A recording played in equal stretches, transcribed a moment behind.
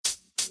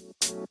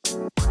It's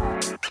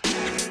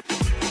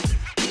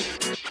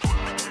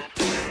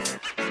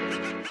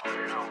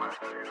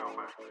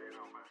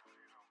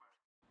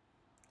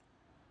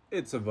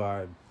a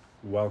vibe.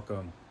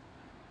 Welcome.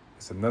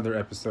 It's another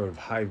episode of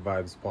High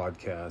Vibes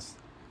Podcast.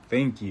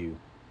 Thank you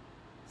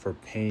for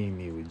paying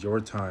me with your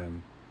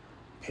time,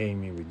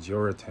 paying me with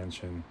your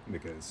attention,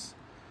 because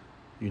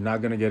you're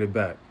not going to get it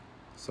back.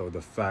 So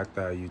the fact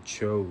that you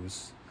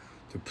chose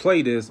to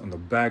play this on the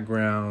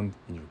background,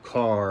 in your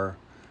car,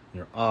 in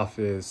your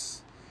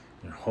office,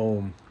 in your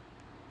home,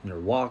 in your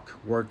walk,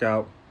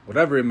 workout,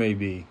 whatever it may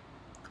be,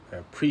 I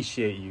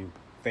appreciate you.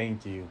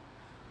 Thank you.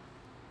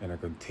 And I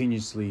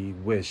continuously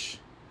wish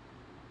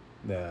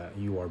that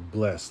you are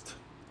blessed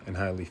and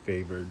highly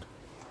favored.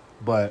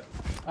 But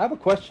I have a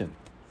question.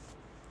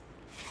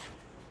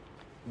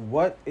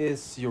 What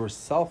is your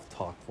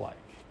self-talk like?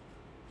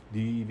 Do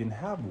you even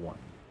have one?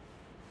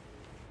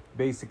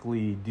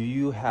 Basically, do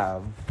you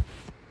have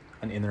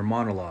an inner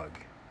monologue?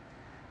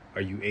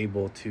 Are you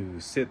able to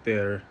sit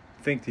there,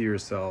 think to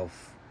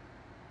yourself,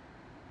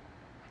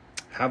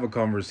 have a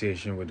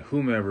conversation with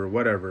whomever,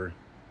 whatever,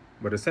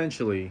 but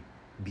essentially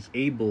be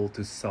able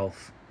to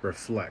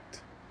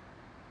self-reflect?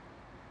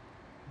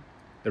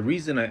 The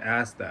reason I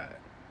ask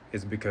that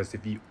is because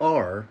if you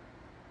are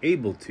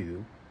able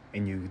to,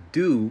 and you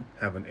do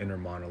have an inner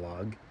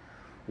monologue,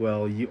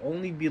 well, you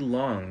only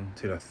belong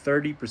to the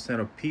 30%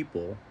 of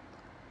people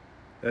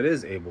that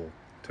is able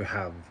to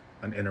have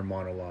an inner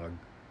monologue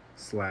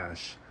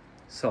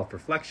 /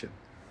 self-reflection.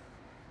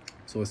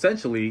 So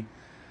essentially,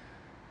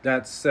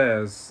 that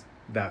says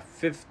that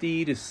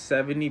 50 to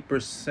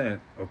 70%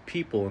 of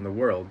people in the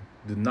world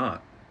do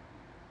not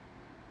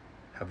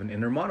have an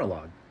inner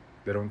monologue.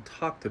 They don't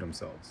talk to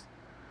themselves.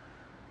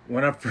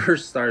 When I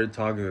first started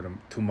talking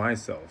to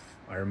myself,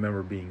 I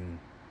remember being,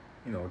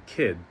 a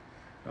kid.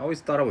 I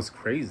always thought I was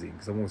crazy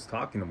because I was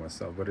talking to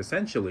myself. But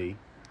essentially,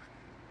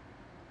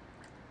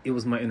 it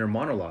was my inner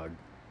monologue.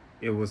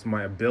 It was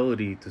my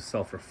ability to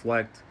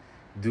self-reflect,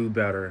 do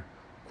better,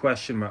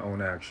 question my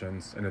own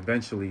actions, and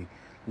eventually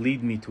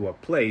lead me to a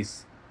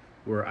place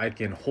where I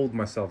can hold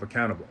myself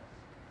accountable.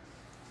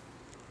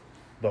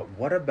 But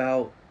what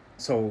about,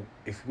 so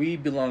if we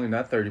belong in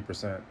that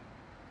 30%,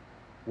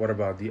 what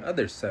about the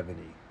other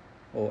 70?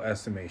 Well,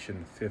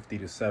 estimation 50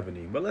 to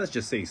 70, but let's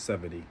just say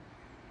 70.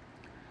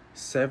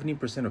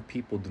 70% of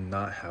people do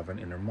not have an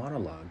inner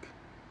monologue,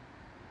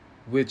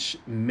 which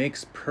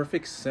makes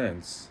perfect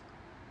sense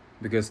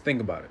because think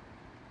about it.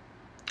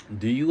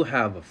 Do you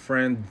have a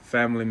friend,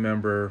 family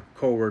member,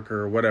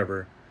 coworker,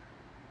 whatever,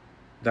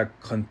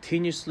 that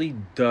continuously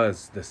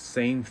does the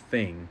same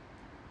thing,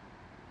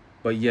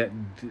 but yet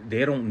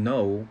they don't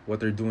know what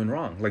they're doing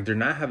wrong? Like they're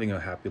not having a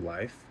happy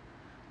life.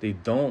 They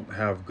don't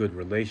have good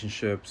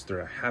relationships.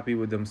 They're happy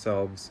with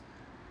themselves,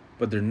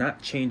 but they're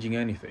not changing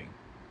anything.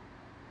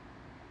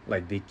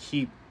 Like they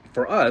keep,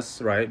 for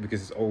us, right?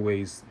 Because it's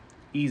always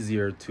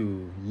easier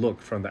to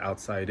look from the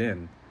outside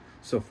in.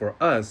 So for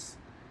us,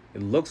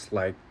 it looks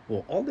like,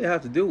 well, all they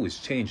have to do is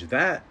change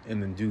that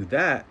and then do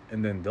that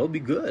and then they'll be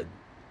good.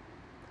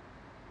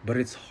 But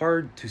it's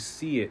hard to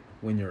see it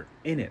when you're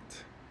in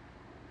it.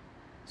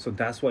 So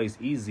that's why it's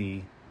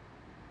easy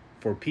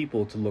for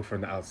people to look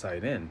from the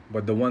outside in.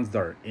 But the ones that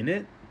are in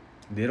it,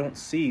 they don't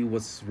see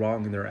what's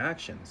wrong in their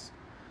actions.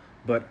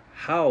 But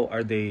how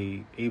are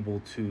they able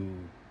to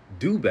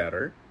do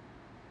better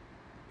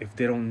if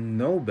they don't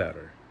know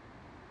better?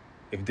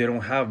 If they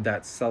don't have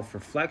that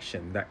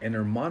self-reflection, that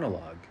inner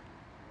monologue?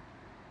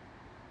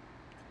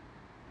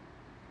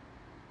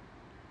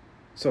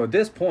 So at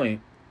this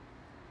point,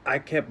 I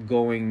kept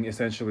doing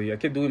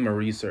my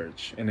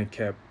research and I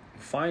kept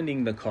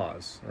finding the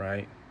cause,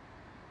 right?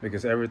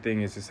 Because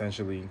everything is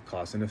essentially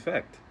cause and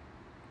effect.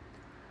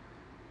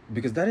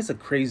 Because that is a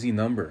crazy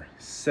number.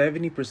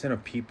 70%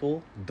 of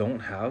people don't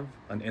have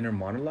an inner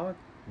monologue.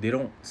 They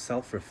don't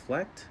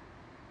self-reflect.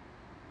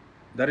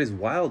 That is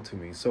wild to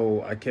me.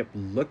 So I kept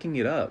looking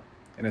it up.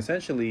 And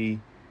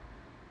essentially,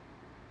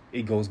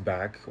 it goes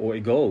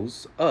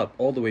up,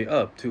 all the way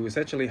up to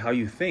essentially how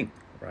you think,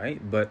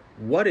 right? But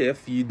what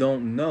if you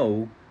don't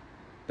know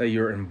that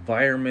your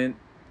environment,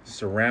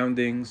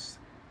 surroundings,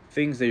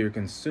 things that you're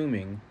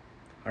consuming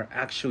are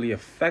actually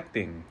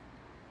affecting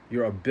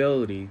your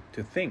ability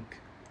to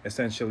think?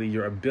 Essentially,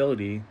 your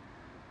ability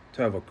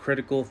to have a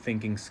critical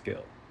thinking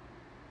skill.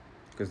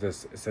 Because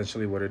that's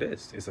essentially what it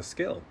is. It's a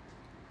skill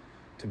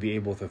to be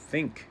able to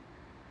think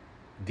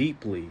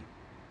deeply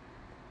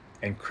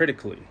and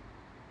critically.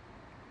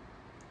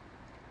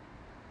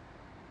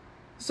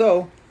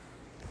 So,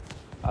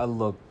 I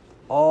looked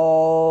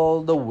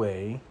all the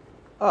way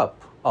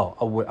up.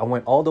 I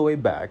went all the way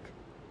back.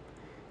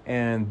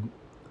 And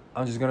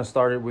I'm just going to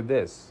start it with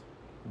this.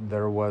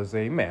 There was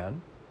a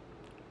man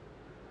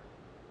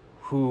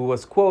who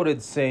was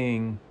quoted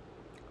saying,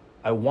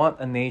 "I want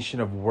a nation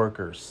of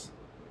workers,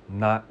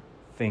 not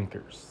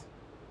thinkers."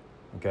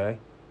 Okay?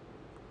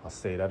 I'll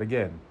say that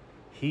again.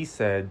 He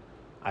said,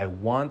 "I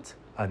want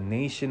a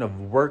nation of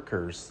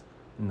workers,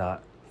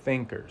 not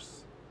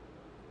thinkers."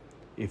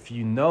 If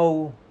you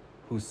know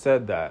who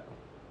said that,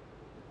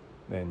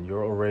 then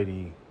you're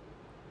already,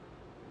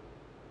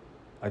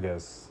 I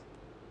guess,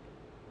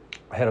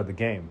 ahead of the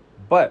game.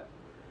 But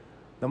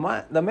the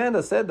man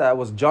that said that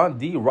was John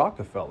D.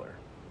 Rockefeller.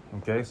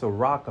 Okay, so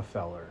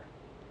Rockefeller.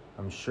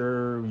 I'm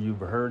sure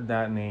you've heard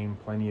that name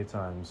plenty of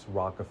times,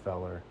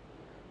 Rockefeller.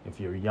 If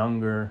you're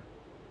younger,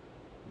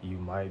 you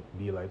might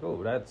be like,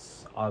 oh,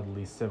 that's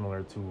oddly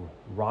similar to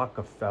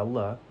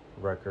Rockefeller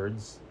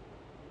Records.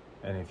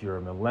 And if you're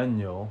a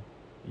millennial,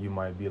 you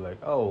might be like,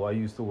 oh, I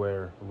used to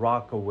wear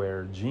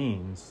Rockaware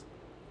jeans.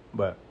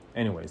 But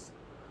anyways,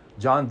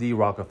 John D.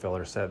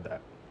 Rockefeller said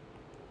that.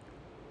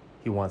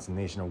 He wants a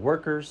nation of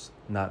workers,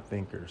 not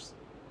thinkers.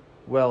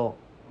 Well,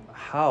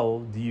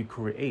 how do you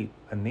create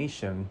a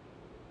nation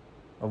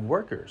of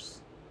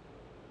workers?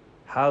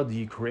 How do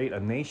you create a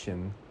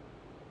nation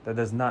that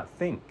does not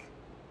think?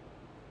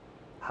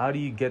 How do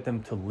you get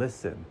them to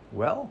listen?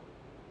 Well,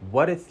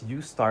 what if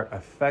you start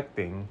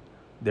affecting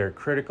their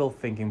critical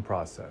thinking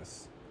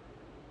process?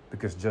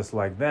 Because just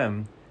like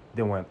them,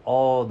 they went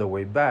all the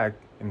way back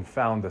and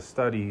found the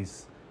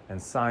studies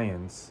and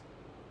science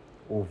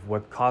of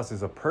what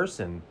causes a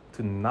person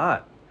to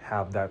not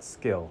have that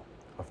skill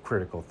of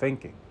critical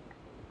thinking.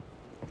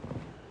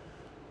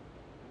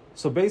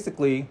 So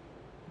basically,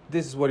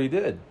 this is what he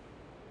did.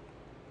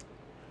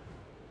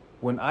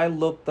 When I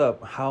looked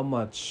up how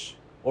much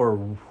or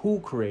who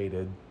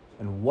created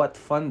and what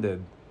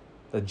funded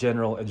the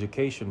General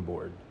Education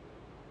Board,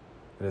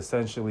 it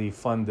essentially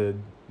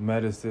funded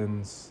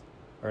medicines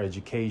or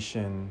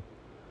education.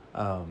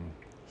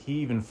 He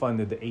even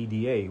funded the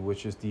ADA,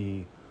 which is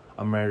the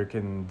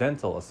American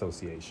Dental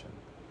Association.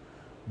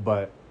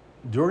 But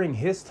during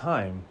his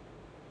time,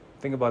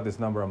 think about this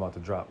number I'm about to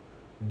drop.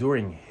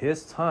 During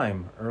his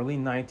time, early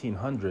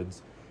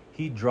 1900s,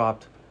 he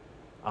dropped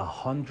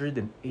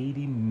 $180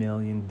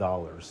 million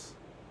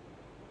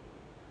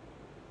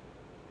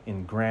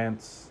in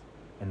grants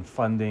and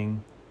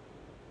funding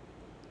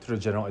to the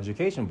General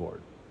Education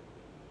Board.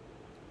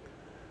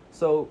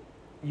 So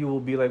you will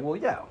be like, well,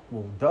 yeah,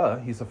 well, duh,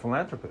 he's a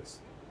philanthropist.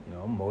 You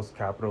know, most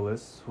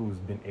capitalists who's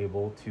been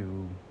able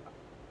to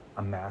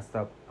amass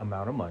that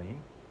amount of money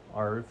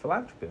are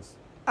philanthropists.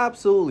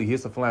 Absolutely,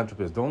 he's a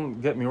philanthropist.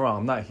 Don't get me wrong.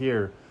 I'm not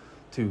here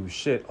to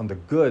shit on the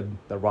good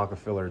that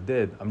Rockefeller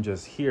did. I'm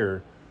just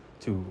here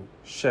to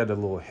shed a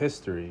little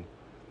history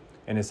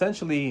and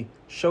essentially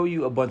show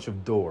you a bunch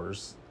of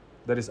doors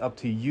that is up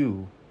to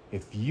you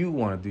if you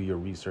want to do your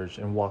research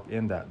and walk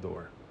in that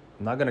door.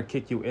 I'm not going to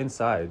kick you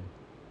inside.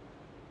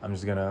 I'm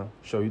just going to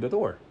show you the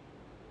door.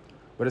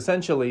 But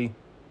essentially,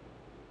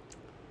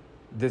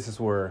 this is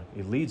where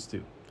it leads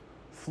to.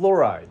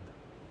 Fluoride.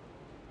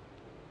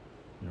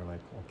 You're like,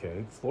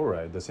 okay,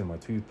 fluoride, that's in my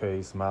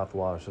toothpaste,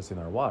 mouthwash, that's in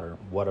our water.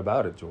 What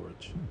about it,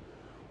 George?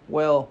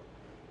 Well,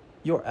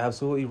 you're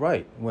absolutely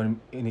right.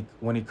 When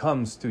it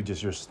comes to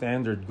just your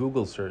standard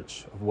Google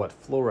search of what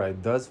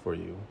fluoride does for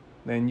you,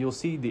 then you'll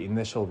see the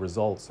initial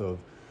results of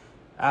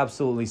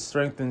absolutely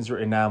strengthens your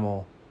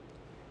enamel.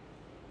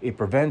 It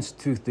prevents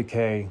tooth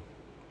decay.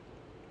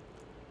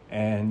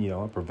 And,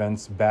 it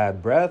prevents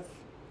bad breath,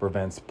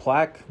 prevents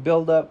plaque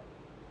buildup,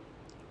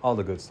 all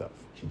the good stuff.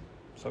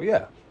 So,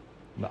 yeah.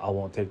 I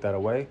won't take that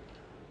away.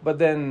 But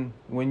then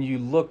when you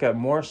look at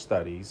more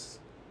studies,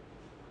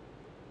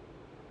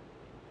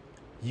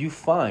 you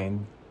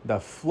find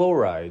that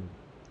fluoride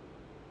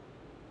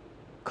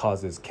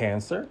causes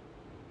cancer,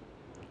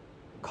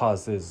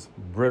 causes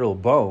brittle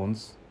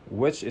bones,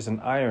 which is an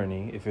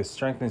irony if it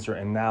strengthens your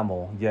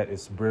enamel, yet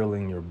it's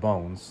brittling your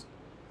bones.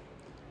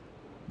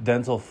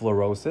 Dental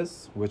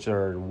fluorosis, which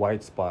are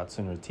white spots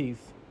in your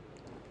teeth,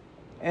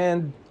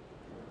 and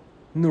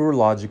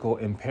neurological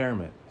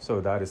impairment.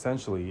 So that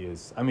essentially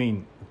is,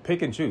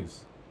 pick and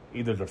choose.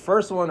 Either the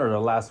first one or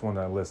the last one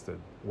I listed.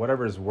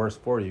 Whatever is worse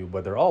for you,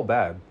 but they're all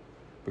bad.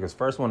 Because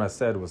first one I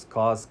said was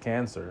cause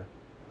cancer.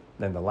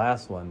 Then the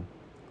last one,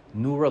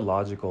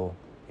 neurological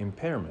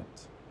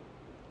impairment.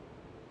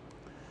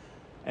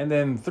 And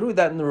then through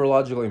that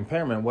neurological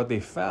impairment, what they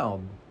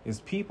found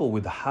is people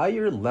with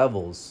higher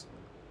levels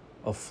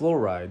of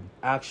fluoride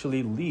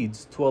actually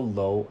leads to a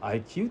low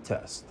IQ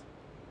test.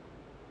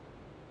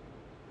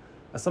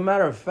 As a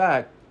matter of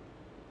fact,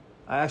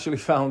 I actually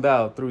found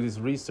out through this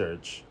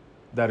research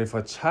that if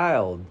a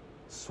child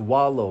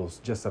swallows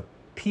just a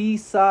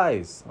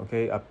pea-size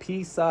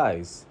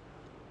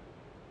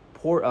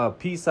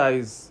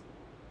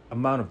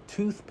amount of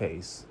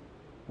toothpaste,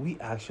 we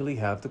actually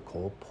have to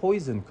call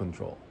poison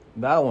control.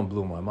 That one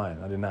blew my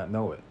mind. I did not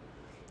know it.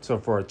 So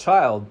for a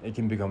child, it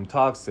can become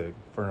toxic.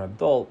 For an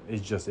adult,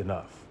 it's just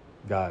enough.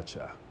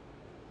 Gotcha.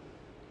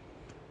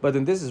 But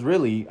then this is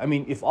really,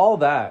 if all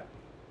that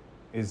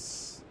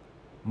is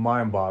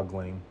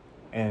mind-boggling,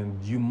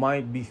 and you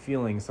might be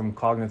feeling some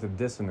cognitive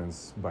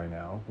dissonance by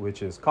now,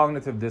 which is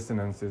cognitive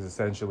dissonance is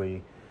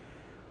essentially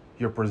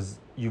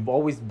you've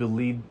always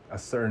believed a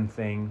certain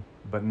thing,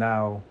 but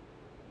now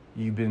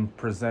you've been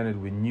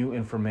presented with new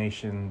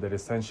information that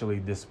essentially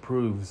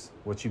disproves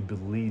what you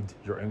believed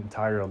your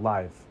entire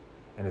life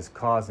and is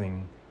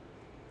causing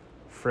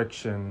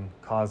friction,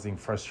 causing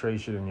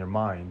frustration in your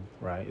mind,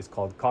 right? It's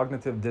called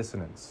cognitive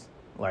dissonance.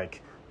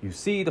 Like, you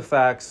see the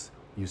facts,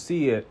 you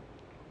see it,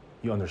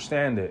 you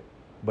understand it,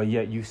 but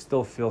yet you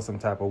still feel some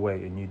type of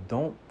way and you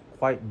don't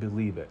quite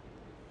believe it.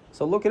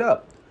 So look it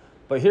up.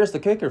 But here's the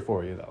kicker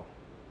for you, though.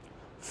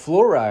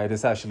 Fluoride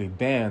is actually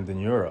banned in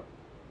Europe.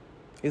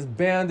 It's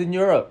banned in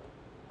Europe,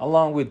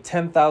 along with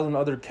 10,000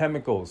 other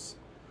chemicals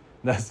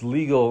that's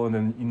legal in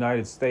the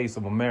United States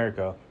of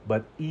America,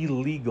 but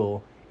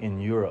illegal in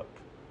Europe.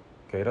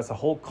 Okay, that's a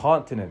whole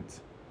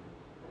continent.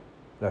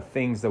 The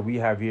things that we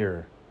have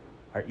here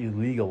are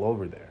illegal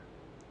over there.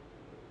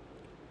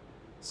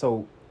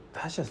 So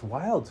that's just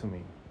wild to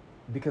me.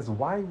 Because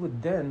why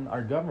would then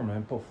our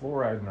government put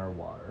fluoride in our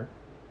water,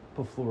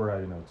 put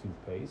fluoride in our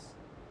toothpaste,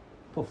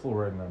 put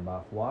fluoride in our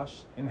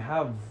mouthwash, and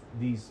have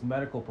these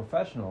medical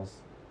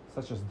professionals,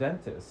 such as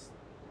dentists,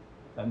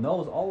 that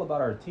knows all about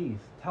our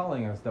teeth,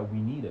 telling us that we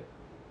need it?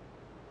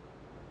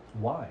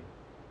 Why?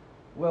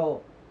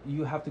 Well,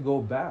 you have to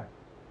go back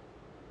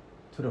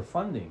to the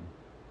funding,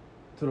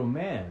 to the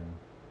man,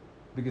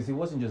 because it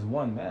wasn't just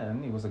one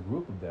man, it was a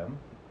group of them.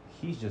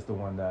 He's just the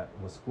one that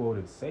was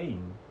quoted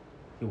saying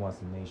he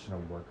wants a nation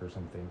of workers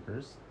and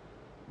thinkers.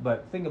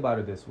 But think about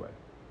it this way.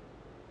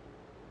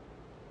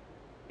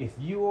 If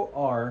you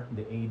are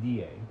the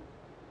ADA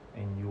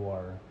and you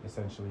are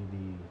essentially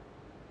the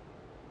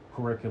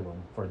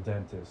curriculum for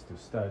dentists to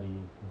study,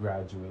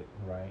 graduate,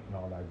 right, and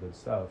all that good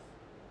stuff,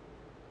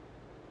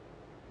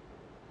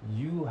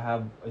 you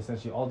have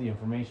essentially all the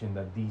information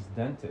that these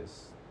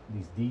dentists,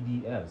 these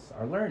DDS,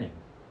 are learning.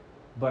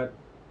 But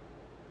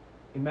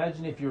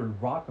imagine if you're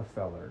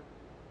Rockefeller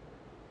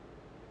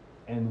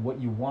and what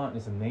you want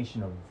is a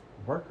nation of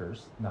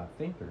workers, not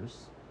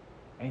thinkers,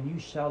 and you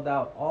shelled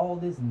out all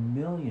these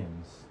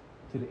millions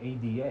to the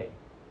ADA.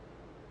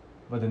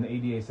 But then the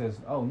ADA says,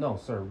 oh no,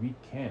 sir, we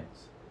can't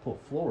put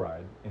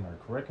fluoride in our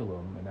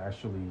curriculum and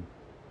actually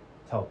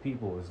tell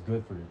people it's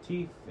good for your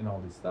teeth and all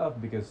this stuff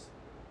because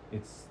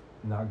it's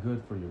not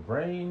good for your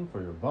brain,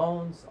 for your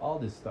bones, all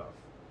this stuff.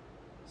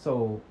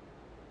 So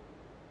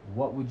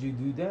what would you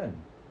do then?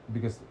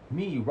 Because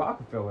me,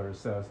 Rockefeller,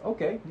 says,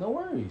 okay, no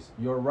worries.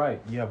 You're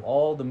right. You have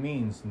all the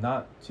means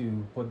not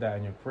to put that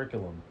in your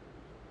curriculum.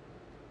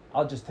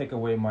 I'll just take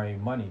away my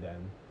money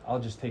then. I'll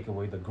just take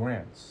away the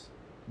grants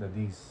that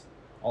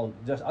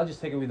I'll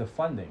just take away the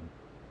funding.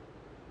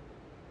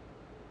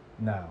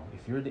 Now,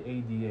 if you're the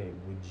ADA,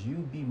 would you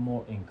be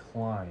more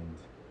inclined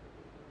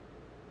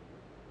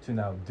to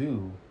now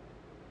do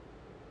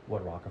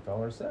what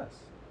Rockefeller says?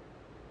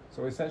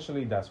 So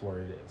essentially, that's where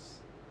it is.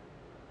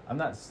 I'm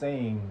not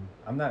saying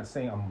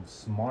I'm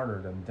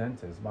smarter than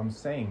dentists, but I'm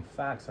saying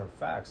facts are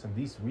facts, and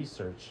these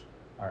research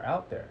are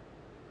out there.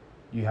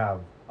 You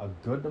have a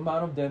good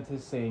amount of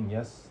dentists saying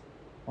yes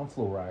on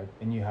fluoride,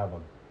 and you have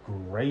a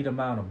great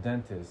amount of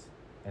dentists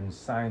and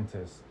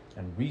scientists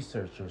and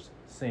researchers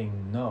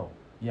saying no.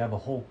 You have a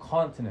whole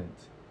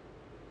continent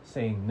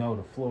saying no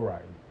to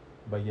fluoride,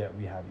 but yet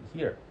we have it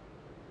here.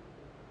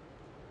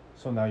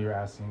 So now you're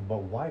asking,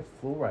 but why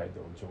fluoride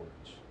though,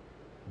 George?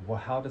 Well,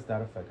 how does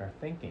that affect our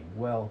thinking?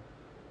 Well,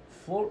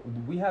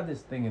 we have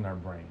this thing in our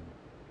brain,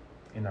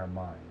 in our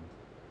mind.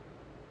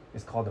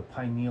 It's called the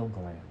pineal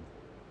gland.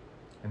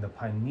 And the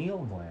pineal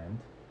gland,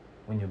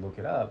 when you look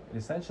it up, it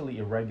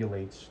essentially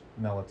regulates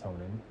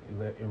melatonin.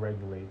 It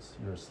regulates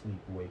your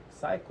sleep-wake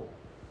cycle.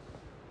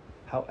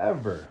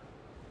 However,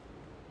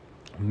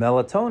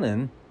 your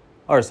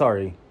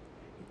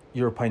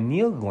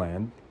pineal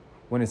gland,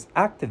 when it's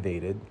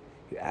activated,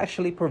 it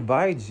actually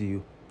provides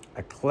you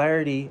a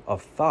clarity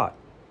of thought.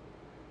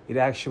 It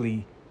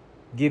actually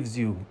gives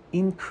you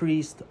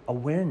increased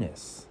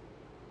awareness.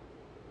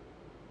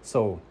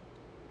 So,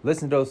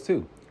 listen to those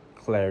two.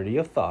 Clarity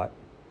of thought,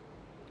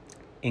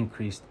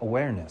 increased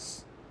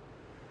awareness.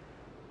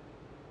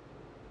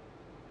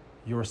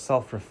 Your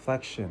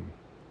self-reflection,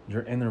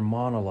 your inner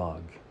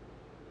monologue,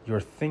 your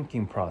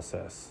thinking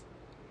process.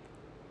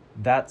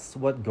 That's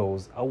what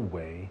goes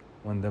away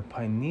when the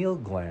pineal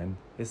gland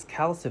is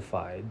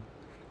calcified.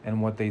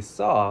 And what they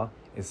saw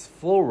is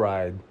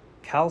fluoride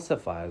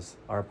calcifies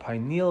our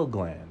pineal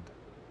gland.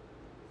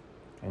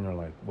 And you're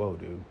like, whoa,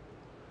 dude.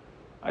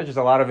 That's just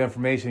a lot of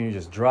information you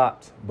just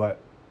dropped. But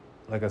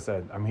like I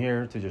said, I'm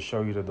here to just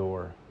show you the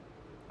door.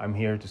 I'm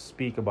here to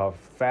speak about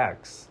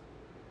facts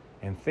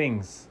and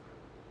things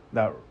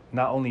that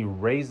not only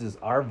raises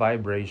our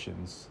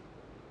vibrations,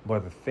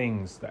 but the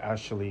things that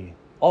actually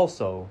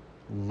also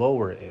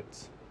lower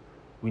it.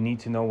 We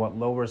need to know what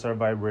lowers our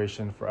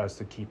vibration for us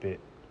to keep it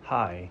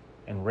high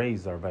and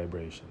raise our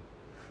vibration.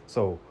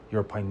 So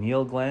your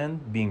pineal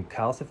gland being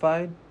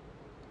calcified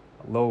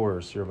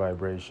lowers your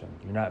vibration.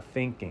 You're not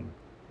thinking.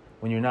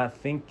 When you're not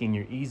thinking,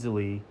 you're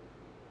easily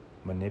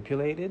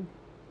manipulated.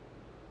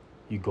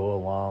 You go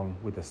along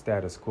with the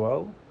status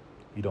quo.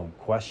 You don't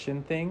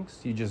question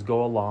things. You just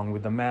go along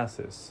with the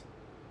masses.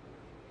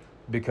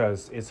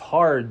 Because it's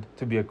hard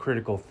to be a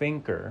critical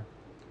thinker.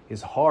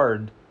 It's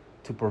hard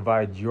to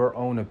provide your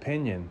own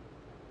opinion,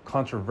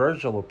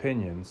 controversial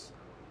opinions,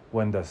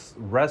 when the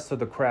rest of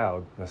the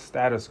crowd, the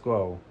status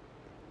quo,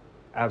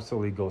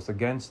 absolutely goes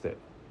against it.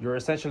 You're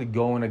essentially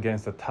going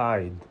against the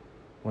tide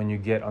when you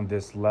get on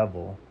this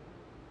level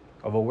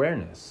of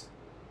awareness.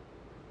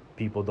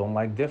 People don't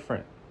like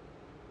different.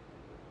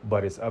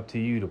 But it's up to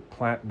you to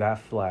plant that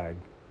flag,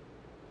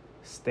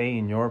 stay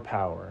in your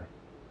power,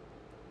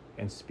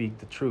 and speak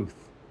the truth.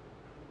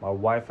 My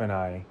wife and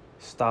I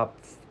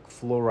stopped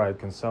fluoride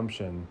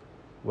consumption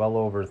well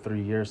over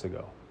 3 years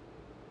ago.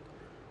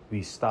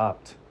 We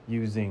stopped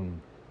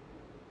using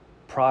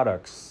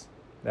products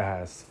that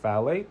has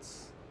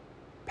phthalates,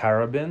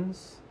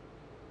 parabens.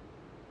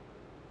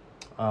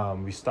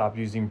 We stopped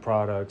using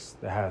products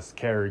that has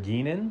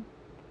carrageenan.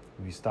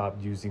 We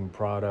stopped using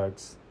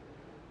products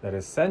that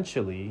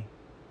essentially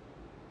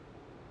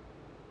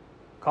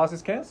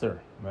causes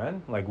cancer,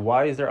 man. Like,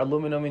 why is there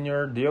aluminum in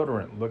your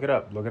deodorant? Look it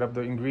up. Look it up,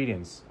 the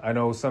ingredients. I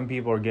know some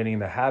people are getting in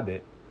the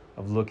habit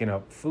of looking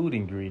up food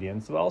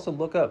ingredients, but also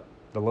look up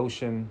the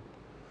lotion,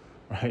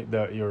 right?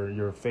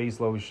 Your face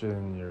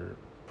lotion, your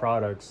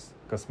products,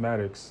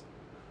 cosmetics.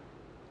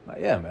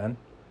 Yeah, man.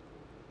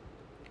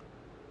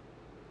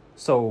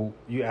 So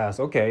you ask,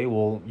 okay,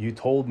 well, you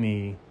told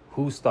me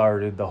who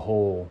started the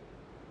whole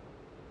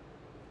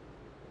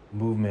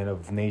movement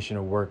of nation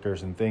of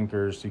workers and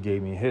thinkers. You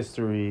gave me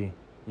history.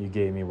 You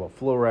gave me what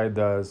fluoride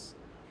does.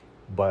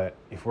 But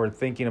if we're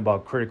thinking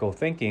about critical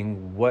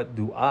thinking, what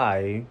do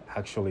I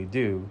actually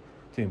do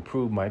to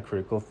improve my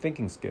critical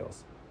thinking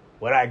skills?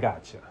 What I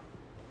got you.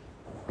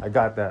 I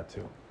got that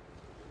too.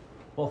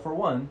 Well, for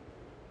one,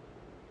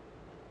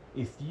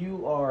 if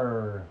you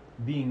are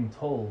being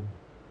told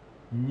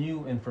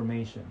new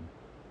information,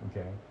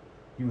 okay,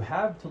 you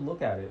have to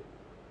look at it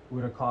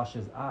with a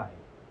cautious eye,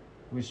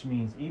 which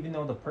means even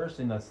though the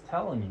person that's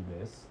telling you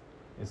this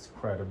is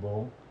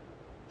credible,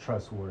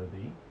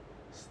 trustworthy,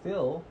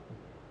 still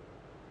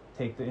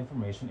take the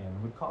information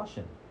in with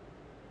caution.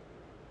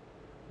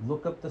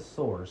 Look up the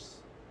source,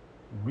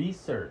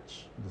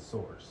 research the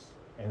source,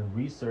 and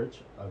research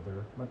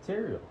other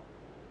material.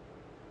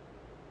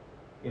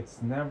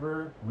 It's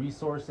never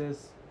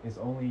resources, it's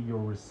only your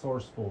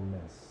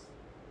resourcefulness.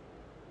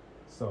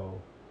 So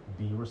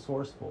be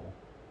resourceful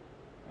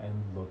and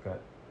look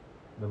at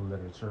the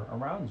literature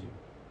around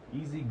you.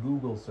 Easy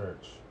Google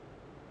search.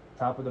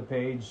 Top of the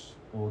page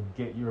will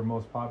get your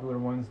most popular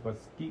ones, but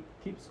keep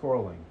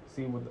scrolling.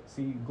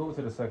 Go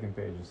to the second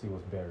page and see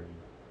what's buried.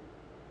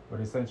 But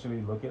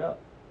essentially look it up.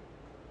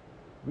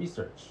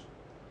 Research.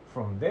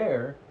 From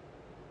there,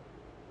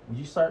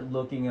 you start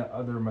looking at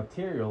other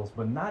materials,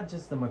 but not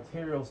just the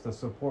materials to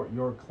support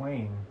your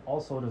claim,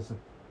 also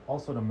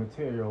the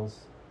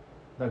materials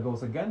that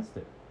goes against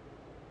it.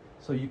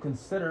 So you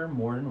consider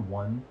more than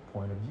one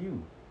point of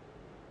view.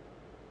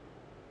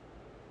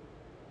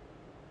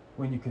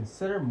 When you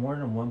consider more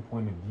than one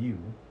point of view,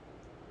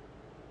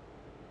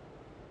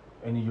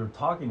 and you're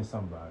talking to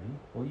somebody,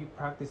 well, you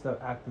practice the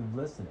active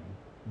listening.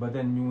 But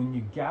then when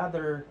you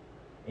gather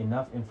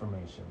enough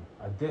information,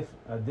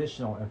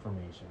 additional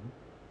information,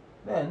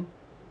 then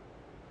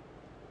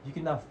you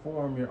can now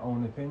form your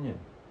own opinion.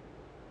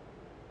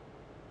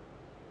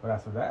 But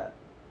after that,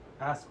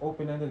 ask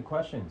open-ended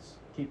questions.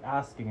 Keep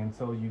asking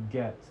until you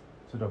get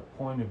to the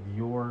point of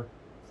your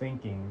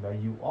thinking that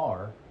you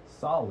are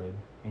solid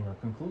in your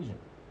conclusion.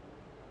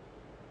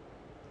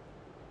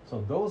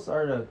 So those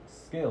are the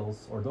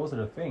skills, or those are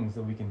the things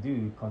that we can do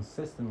to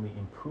consistently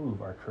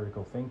improve our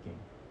critical thinking.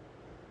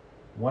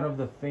 One of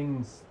the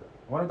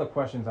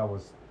questions I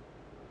was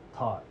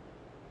taught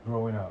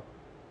growing up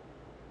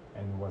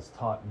and was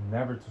taught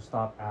never to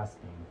stop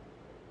asking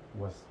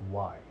was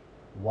why?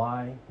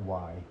 Why?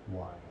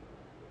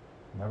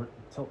 Never,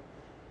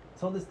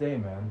 till this day,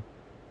 man,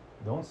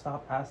 don't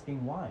stop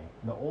asking why.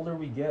 The older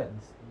we get,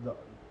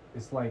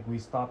 it's like we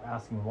stop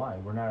asking why.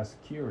 We're not as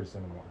curious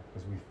anymore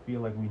because we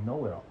feel like we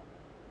know it all.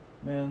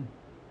 Man,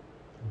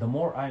 the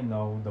more I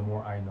know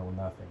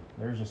nothing.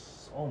 There's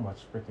just so much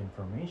freaking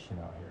information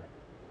out here.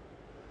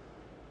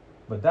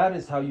 But that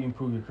is how you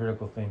improve your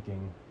critical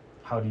thinking.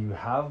 How do you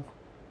have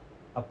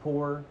a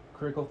poor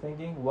critical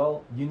thinking?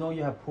 Well, you know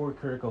you have poor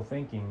critical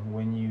thinking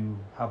when you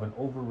have an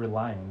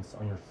over-reliance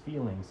on your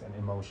feelings and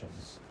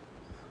emotions.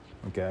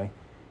 Okay?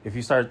 If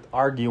you start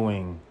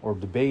arguing or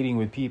debating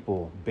with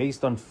people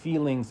based on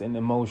feelings and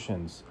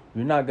emotions,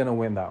 you're not going to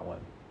win that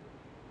one.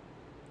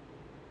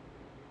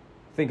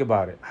 Think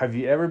about it. Have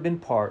you ever been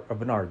part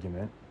of an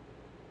argument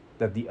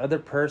that the other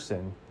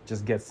person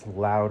just gets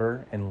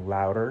louder and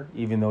louder,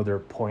 even though their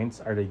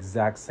points are the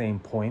exact same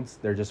points?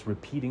 They're just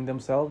repeating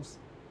themselves.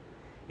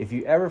 If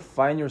you ever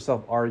find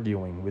yourself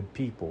arguing with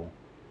people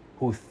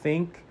who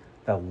think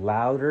the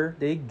louder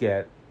they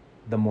get,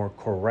 the more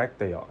correct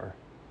they are,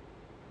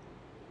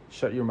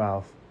 shut your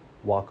mouth,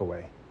 walk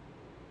away.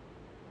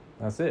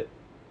 That's it.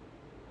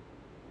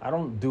 I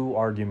don't do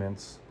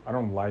arguments. I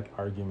don't like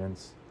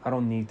arguments. I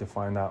don't need to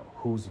find out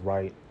who's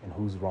right and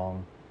who's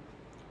wrong.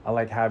 I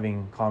like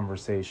having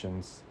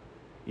conversations,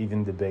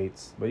 even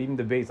debates. But even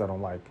debates I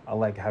don't like. I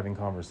like having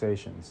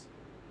conversations.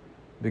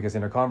 Because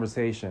in a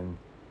conversation,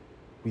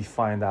 we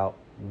find out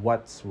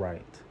what's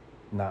right,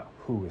 not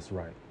who is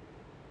right.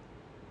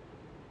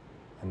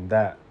 And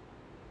that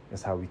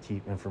is how we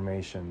keep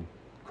information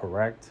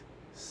correct,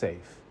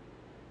 safe.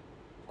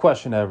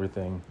 question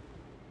everything.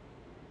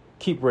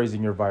 Keep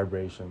raising your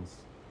vibrations.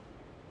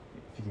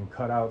 If you can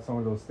cut out some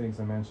of those things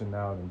I mentioned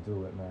now, then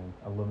do it, man.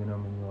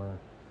 Aluminum in your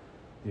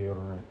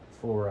deodorant,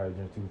 fluoride in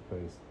your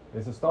toothpaste.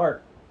 It's a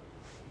start.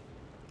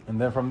 And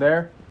then from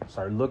there,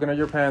 start looking at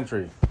your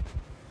pantry.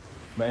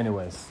 But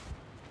anyways,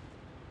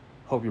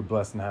 hope you're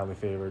blessed and highly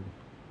favored.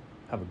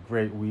 Have a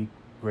great week,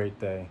 great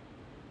day,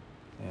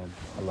 and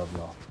I love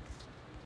y'all.